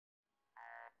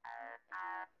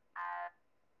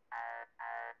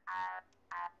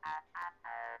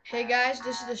Hey guys,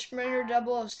 this is the Sprinter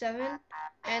 007,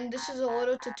 and this is a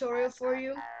little tutorial for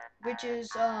you, which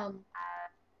is how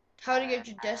to get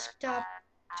your desktop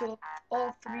to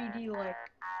all 3D like.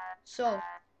 So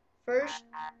first,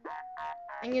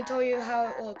 I'm gonna tell you how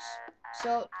it looks.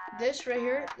 So this right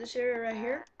here, this area right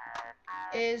here,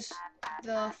 is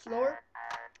the floor.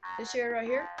 This area right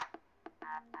here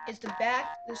is the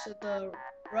back. This is the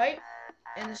right,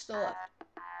 and this is the left.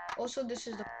 Also, this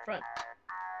is the front.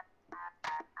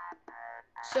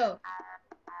 So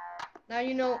now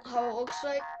you know how it looks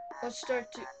like. Let's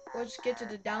get to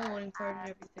the downloading part and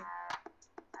everything.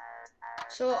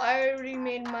 So I already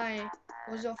made my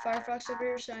Mozilla Firefox over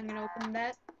here, so I'm gonna open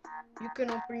that. You can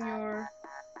open your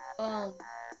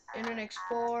Internet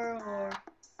Explorer or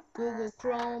Google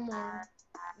Chrome or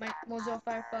my Mozilla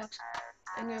Firefox.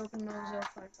 I'm gonna open Mozilla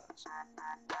Firefox.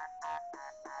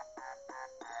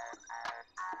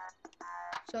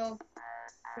 So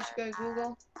first you go to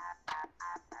Google.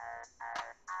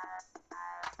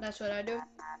 That's what I do.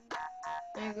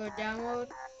 Then you go to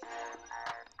download.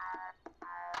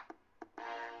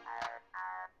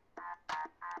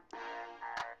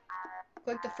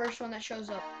 Click the first one that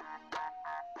shows up.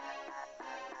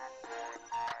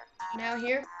 Now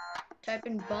here, type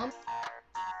in BumpTop.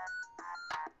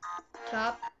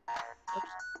 Oops.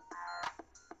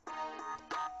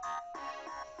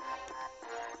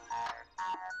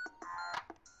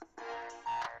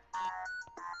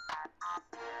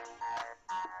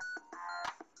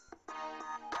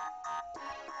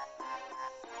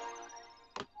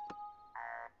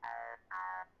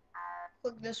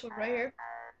 Click this one right here.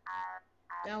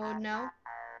 Download now.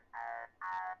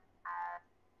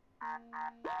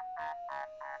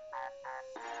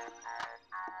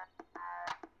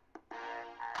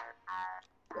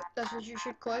 That's what you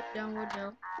should click. Download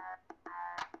now.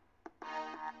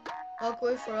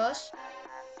 Luckily for us,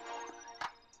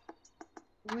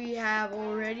 we have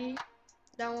already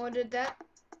downloaded that.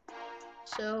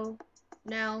 So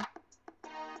now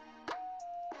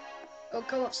it'll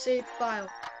come up save file.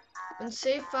 When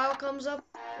save file comes up,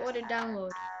 let it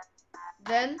download.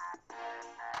 Then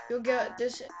you'll get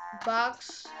this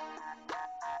box,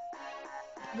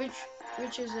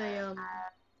 which is a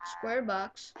square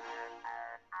box.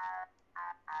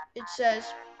 It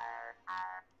says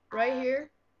right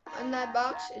here on that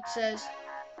box, it says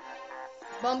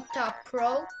BumpTop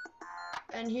Pro,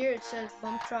 and here it says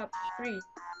BumpTop Free.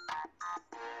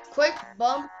 Click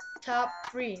BumpTop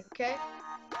Free, okay?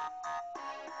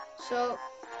 So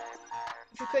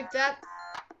if you click that,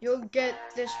 you'll get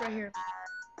this right here.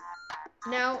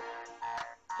 Now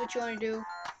what you want to do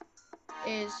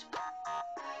is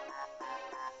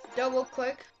double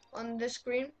click on this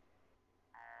screen.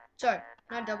 Sorry,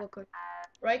 not double click.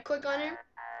 Right click on it,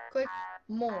 click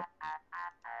more.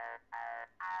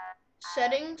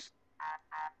 Settings,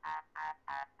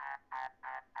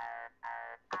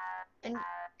 and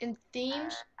in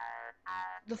themes,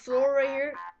 the floor right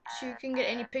here, so you can get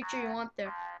any picture you want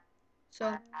there.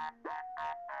 So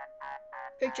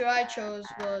picture I chose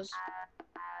was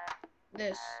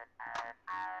this,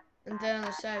 and then on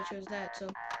the side I chose that, so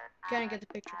you kind of get the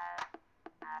picture.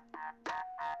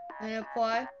 And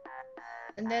apply,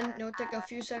 and then it'll take a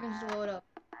few seconds to load up.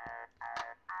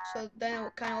 So then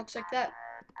it kind of looks like that.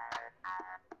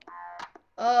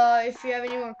 If you have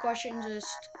any more questions,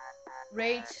 just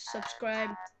rate, subscribe,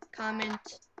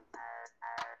 comment.